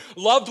seen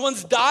loved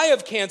ones die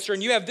of cancer,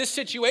 and you have this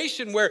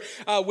situation where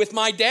with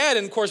my dad,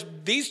 and of course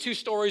these two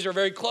stories are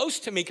very close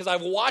to me because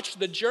I've watched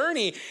the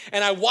journey,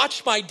 and I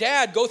watched my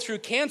dad go through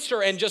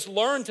cancer and just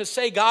learn to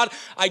say, God,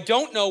 I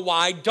don't know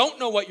why, don't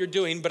know what you're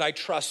doing, but I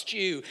trust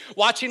you.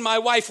 Watching my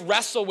wife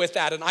wrestle with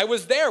that, and I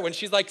was there when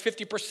she's like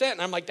 50%,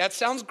 and I'm like, that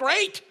sounds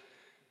great.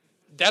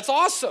 That's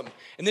awesome.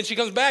 And then she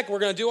comes back, I'm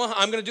going to do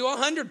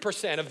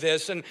 100% of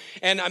this. And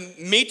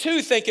me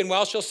too, thinking,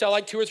 well, she'll sell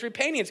like 2 or 3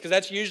 paintings, because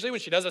that's usually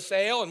when she does a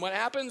sale and what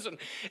happens.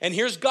 And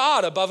here's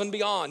God above and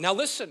beyond. Now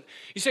listen,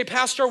 you say,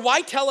 Pastor, why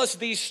tell us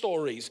these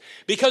stories?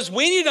 Because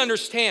we need to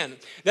understand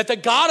that the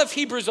God of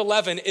Hebrews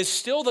 11 is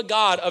still the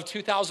God of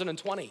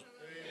 2020.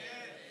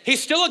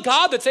 He's still a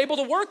God that's able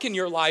to work in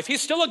your life.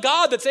 He's still a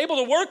God that's able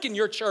to work in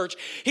your church.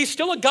 He's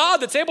still a God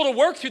that's able to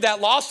work through that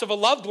loss of a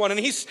loved one. And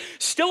he's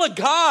still a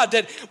God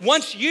that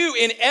wants you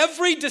in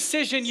every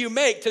decision you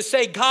make to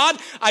say, God,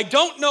 I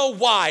don't know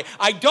why.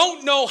 I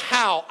don't know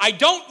how. I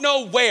don't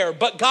know where.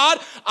 But God,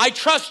 I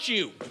trust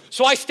you.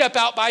 So I step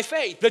out by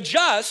faith. The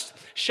just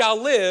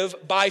shall live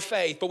by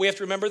faith. But we have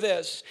to remember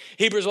this.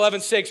 Hebrews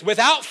 11:6,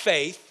 without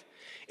faith,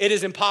 it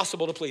is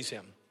impossible to please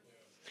him.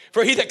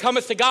 For he that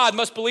cometh to God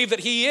must believe that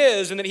he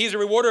is, and that he's a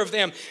rewarder of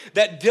them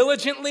that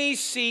diligently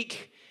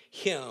seek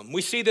him.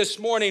 We see this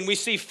morning, we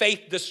see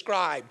faith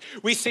described.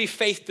 We see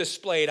faith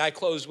displayed. I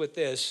close with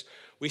this.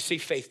 We see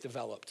faith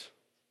developed.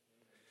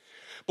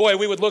 Boy,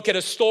 we would look at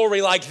a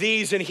story like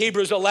these in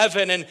Hebrews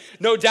 11, and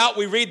no doubt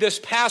we read this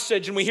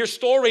passage and we hear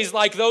stories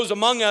like those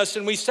among us,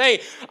 and we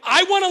say,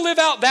 I want to live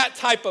out that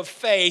type of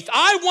faith.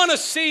 I want to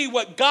see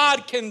what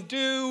God can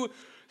do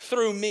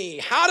through me.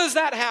 How does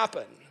that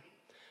happen?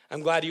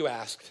 I'm glad you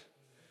asked.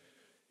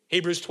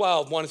 Hebrews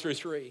 12,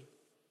 1-3.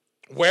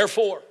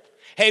 Wherefore,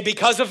 hey,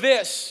 because of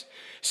this,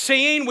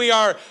 seeing we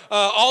are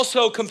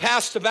also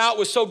compassed about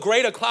with so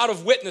great a cloud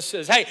of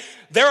witnesses. Hey,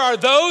 there are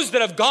those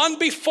that have gone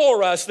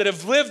before us that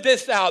have lived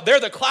this out.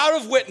 They're the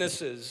cloud of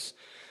witnesses.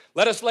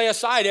 Let us lay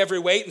aside every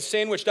weight and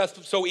sin which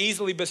doth so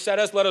easily beset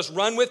us. Let us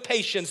run with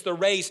patience the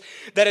race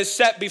that is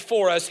set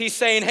before us. He's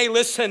saying, hey,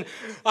 listen,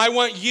 I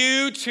want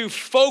you to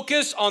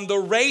focus on the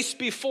race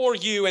before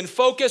you and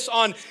focus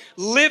on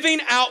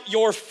living out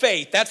your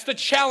faith. That's the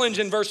challenge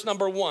in verse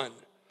number 1.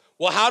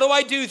 Well, how do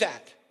I do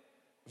that?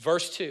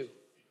 Verse 2,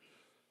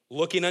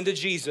 looking unto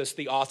Jesus,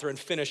 the author and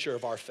finisher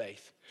of our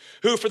faith,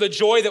 who for the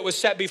joy that was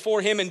set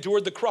before him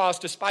endured the cross,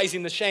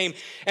 despising the shame,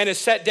 and is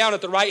set down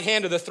at the right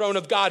hand of the throne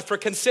of God. For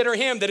consider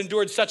him that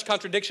endured such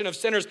contradiction of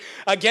sinners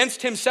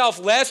against himself,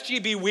 lest ye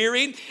be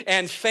wearied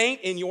and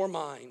faint in your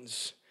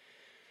minds.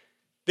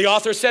 The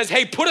author says,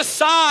 hey, put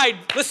aside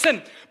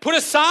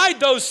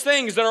those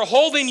things that are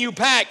holding you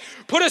back.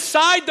 Put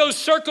aside those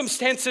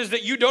circumstances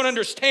that you don't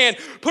understand.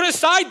 Put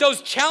aside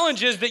those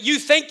challenges that you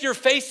think you're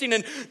facing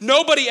and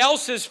nobody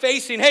else is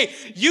facing. Hey,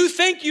 you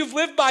think you've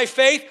lived by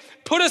faith?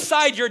 Put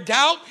aside your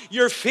doubt,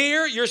 your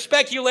fear, your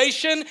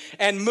speculation,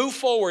 and move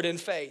forward in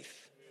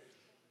faith.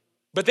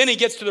 But then he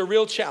gets to the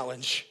real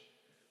challenge.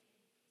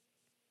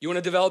 You want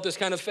to develop this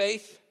kind of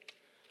faith?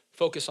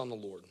 Focus on the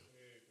Lord.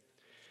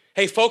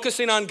 Hey,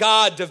 focusing on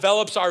God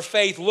develops our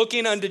faith,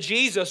 looking unto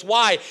Jesus.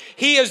 Why?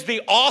 He is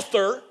the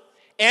author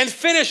and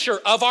finisher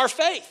of our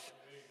faith.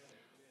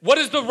 What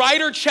is the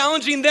writer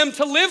challenging them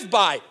to live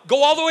by?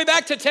 Go all the way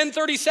back to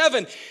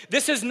 1037.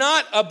 This is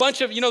not a bunch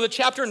of, the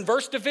chapter and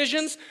verse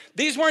divisions.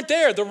 These weren't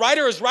there. The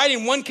writer is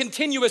writing one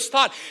continuous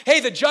thought.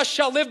 Hey, the just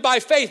shall live by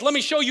faith. Let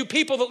me show you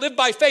people that live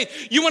by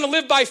faith. You want to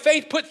live by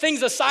faith? Put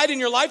things aside in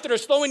your life that are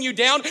slowing you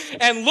down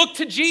and look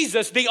to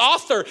Jesus, the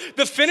author,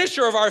 the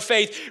finisher of our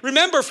faith.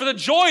 Remember, for the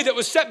joy that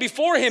was set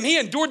before him, he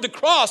endured the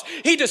cross.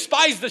 He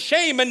despised the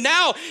shame, and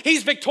now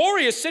he's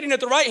victorious, sitting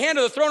at the right hand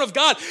of the throne of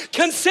God.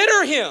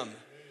 Consider him.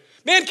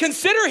 Man,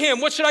 consider him.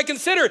 What should I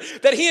consider?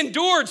 That he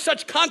endured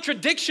such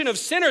contradiction of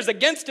sinners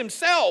against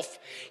himself.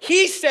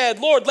 He said,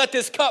 Lord, let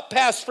this cup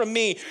pass from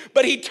me.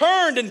 But he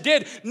turned and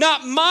did,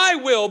 not my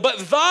will, but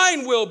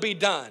thine will be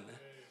done.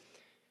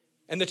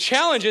 And the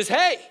challenge is,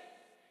 hey,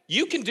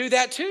 you can do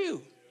that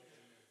too.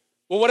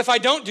 Well, what if I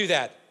don't do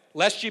that?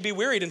 Lest you be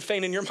wearied and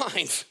faint in your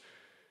minds.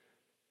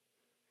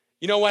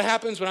 You know what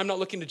happens when I'm not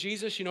looking to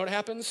Jesus? You know what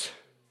happens?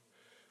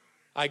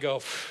 I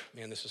go,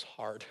 man, this is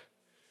hard.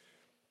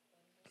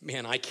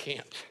 Man, I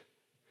can't.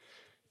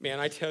 Man,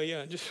 I tell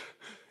you,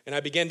 and I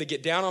begin to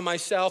get down on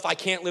myself. I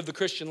can't live the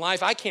Christian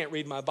life. I can't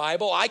read my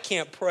Bible. I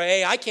can't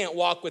pray. I can't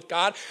walk with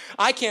God.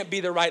 I can't be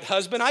the right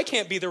husband. I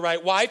can't be the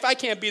right wife. I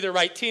can't be the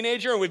right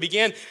teenager. And we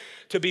begin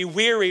to be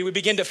weary. We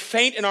begin to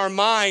faint in our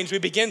minds. We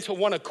begin to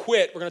want to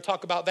quit. We're going to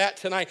talk about that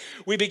tonight.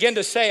 We begin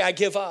to say, I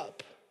give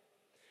up.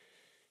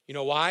 You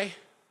know why?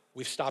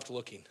 We've stopped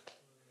looking.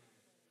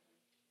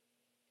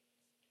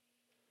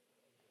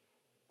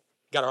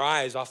 Got our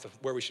eyes off of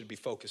where we should be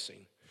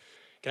focusing.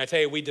 Can I tell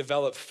you, we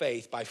develop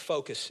faith by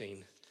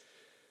focusing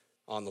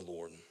on the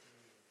Lord.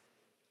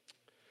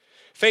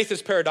 Faith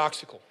is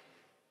paradoxical.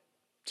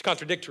 It's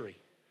contradictory.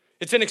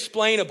 It's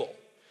inexplainable.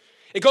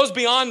 It goes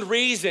beyond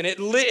reason.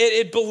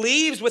 It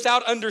believes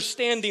without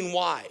understanding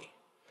why.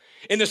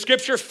 In the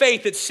scripture,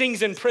 faith, it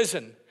sings in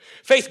prison.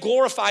 Faith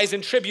glorifies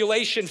in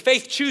tribulation.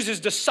 Faith chooses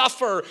to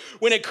suffer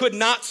when it could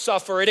not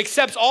suffer. It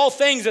accepts all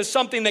things as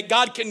something that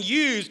God can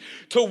use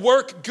to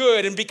work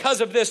good. And because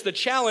of this, the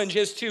challenge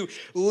is to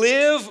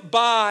live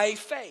by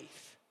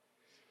faith.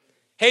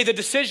 Hey, the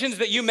decisions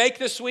that you make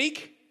this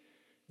week,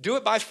 do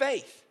it by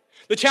faith.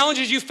 The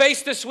challenges you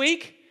face this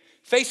week,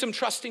 face them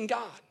trusting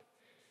God.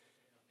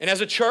 And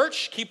as a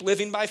church, keep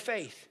living by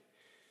faith.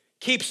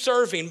 Keep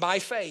serving by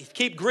faith.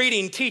 Keep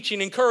greeting, teaching,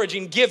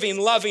 encouraging, giving,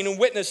 loving, and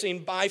witnessing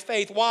by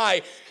faith.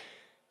 Why?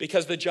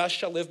 Because the just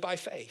shall live by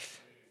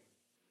faith.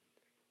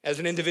 As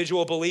an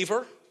individual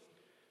believer,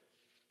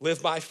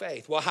 live by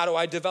faith. Well, how do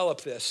I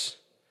develop this?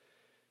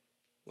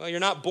 Well,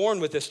 you're not born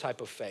with this type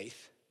of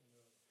faith.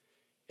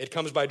 It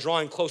comes by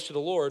drawing close to the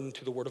Lord and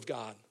to the word of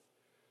God.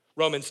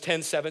 Romans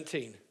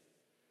 10:17.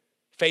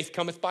 Faith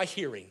cometh by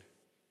hearing,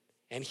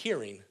 and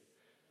hearing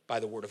by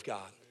the word of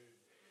God.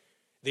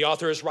 The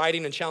author is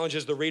writing and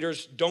challenges the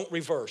readers, don't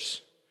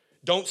reverse.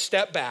 Don't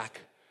step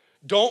back.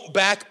 Don't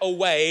back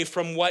away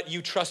from what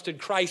you trusted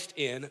Christ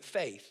in,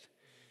 faith.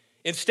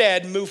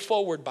 Instead, move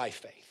forward by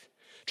faith.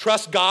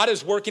 Trust God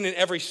is working in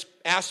every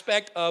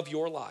aspect of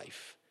your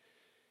life.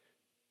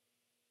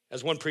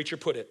 As one preacher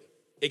put it,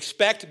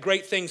 expect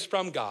great things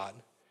from God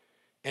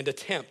and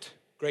attempt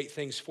great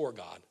things for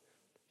God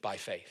by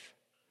faith.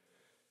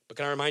 But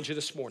can I remind you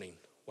this morning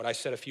what I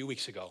said a few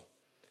weeks ago?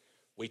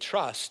 We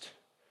trust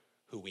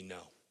who we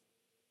know.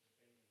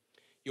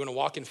 You want to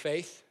walk in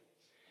faith?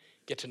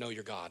 Get to know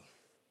your God.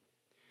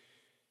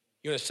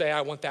 You want to say,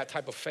 I want that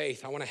type of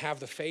faith. I want to have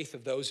the faith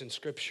of those in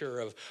Scripture,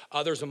 of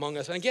others among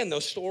us. And again,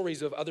 those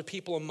stories of other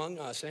people among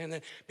us. And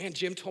then, man,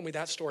 Jim told me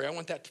that story. I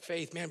want that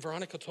faith. Man,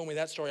 Veronica told me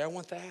that story. I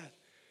want that.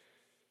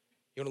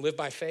 You want to live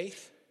by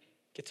faith?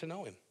 Get to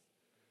know him.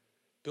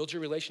 Build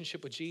your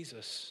relationship with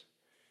Jesus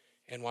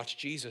and watch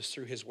Jesus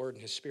through his word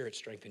and his spirit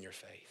strengthen your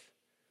faith.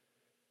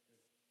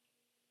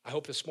 I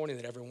hope this morning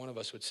that every one of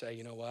us would say,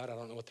 you know what? I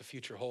don't know what the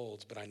future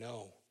holds, but I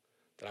know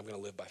that I'm going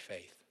to live by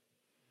faith.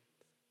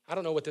 I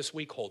don't know what this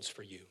week holds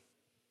for you.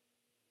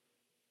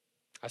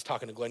 I was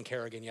talking to Glenn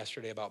Kerrigan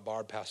yesterday about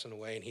Barb passing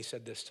away, and he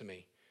said this to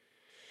me.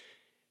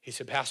 He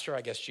said, Pastor,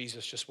 I guess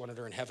Jesus just wanted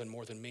her in heaven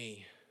more than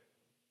me,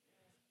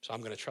 so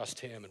I'm going to trust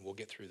him, and we'll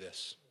get through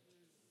this.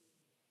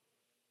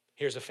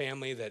 Here's a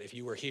family that if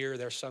you were here,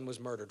 their son was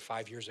murdered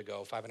 5.5 years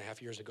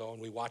ago,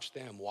 and we watched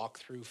them walk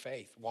through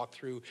faith, walk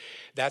through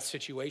that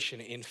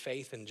situation in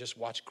faith and just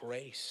watch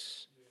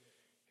grace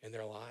in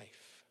their life.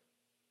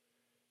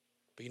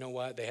 But you know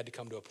what? They had to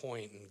come to a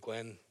point, and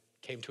Glenn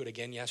came to it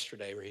again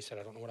yesterday where he said,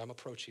 I don't know what I'm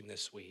approaching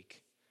this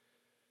week,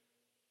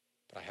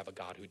 but I have a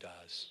God who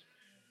does,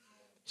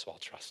 so I'll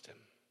trust him.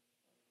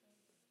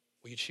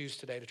 Will you choose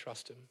today to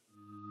trust him?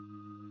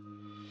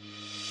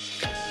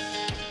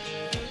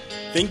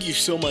 Thank you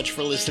so much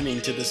for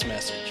listening to this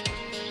message.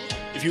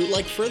 If you would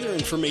like further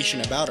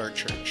information about our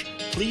church,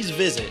 please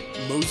visit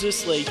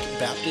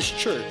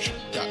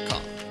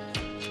moseslakebaptistchurch.com.